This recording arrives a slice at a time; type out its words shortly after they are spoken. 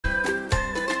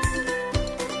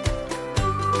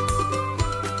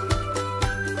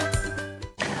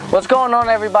What's going on,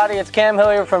 everybody? It's Cam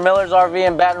Hillier from Miller's RV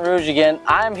in Baton Rouge again.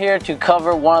 I'm here to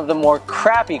cover one of the more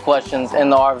crappy questions in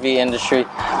the RV industry.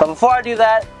 But before I do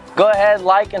that, go ahead,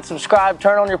 like and subscribe,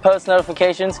 turn on your post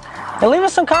notifications, and leave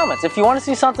us some comments. If you want to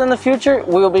see something in the future,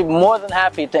 we will be more than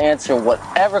happy to answer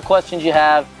whatever questions you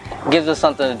have. It gives us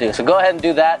something to do. So go ahead and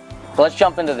do that. But let's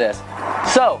jump into this.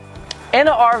 So, in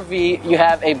an RV, you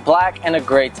have a black and a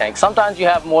gray tank. Sometimes you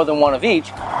have more than one of each,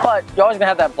 but you're always going to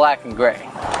have that black and gray.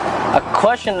 A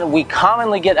question we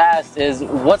commonly get asked is,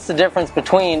 what's the difference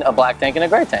between a black tank and a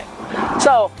gray tank?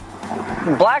 So,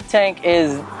 black tank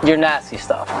is your nasty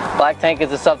stuff. Black tank is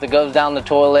the stuff that goes down the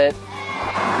toilet,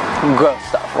 gross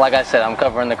stuff. Like I said, I'm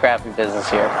covering the crappy business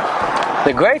here.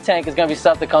 The gray tank is going to be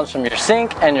stuff that comes from your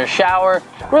sink and your shower,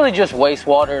 really just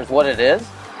wastewater is what it is.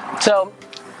 So,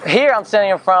 here I'm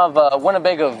standing in front of a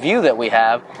Winnebago View that we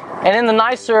have, and in the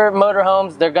nicer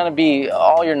motorhomes, they're going to be,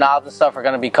 all your knobs and stuff are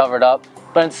going to be covered up.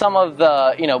 But in some of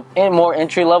the, more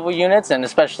entry-level units, and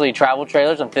especially travel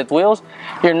trailers and fifth wheels,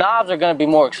 your knobs are going to be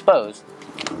more exposed.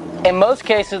 In most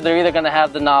cases, they're either going to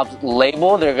have the knobs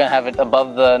labeled, they're going to have it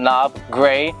above the knob,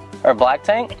 gray or black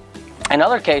tank. In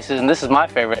other cases, and this is my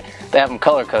favorite, they have them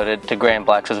color-coded to gray and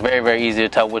black, so it's very, very easy to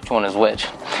tell which one is which.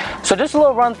 So just a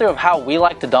little run-through of how we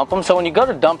like to dump them. So when you go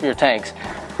to dump your tanks,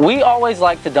 we always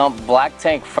like to dump black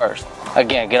tank first.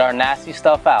 Again, get our nasty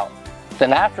stuff out.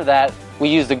 Then after that, we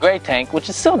use the gray tank, which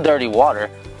is still dirty water,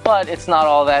 but it's not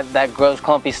all that gross,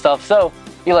 clumpy stuff. So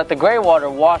you let the gray water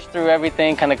wash through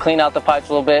everything, kind of clean out the pipes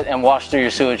a little bit, and wash through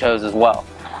your sewage hose as well.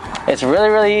 It's really,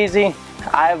 really easy.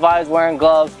 I advise wearing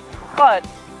gloves, but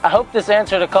I hope this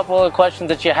answered a couple of the questions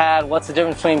that you had. What's the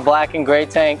difference between black and gray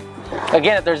tank?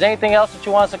 Again, if there's anything else that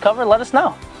you want us to cover, let us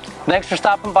know. Thanks for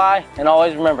stopping by, and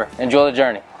always remember, enjoy the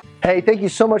journey. Hey, thank you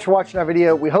so much for watching our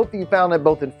video. We hope that you found it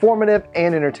both informative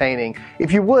and entertaining.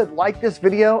 If you would, like this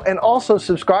video and also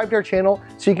subscribe to our channel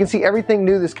so you can see everything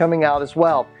new that's coming out as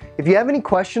well. If you have any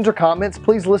questions or comments,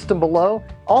 please list them below.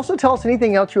 Also tell us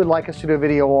anything else you would like us to do a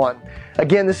video on.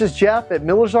 Again, this is Jeff at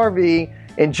Miller's RV.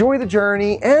 Enjoy the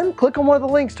journey and click on one of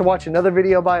the links to watch another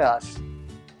video by us.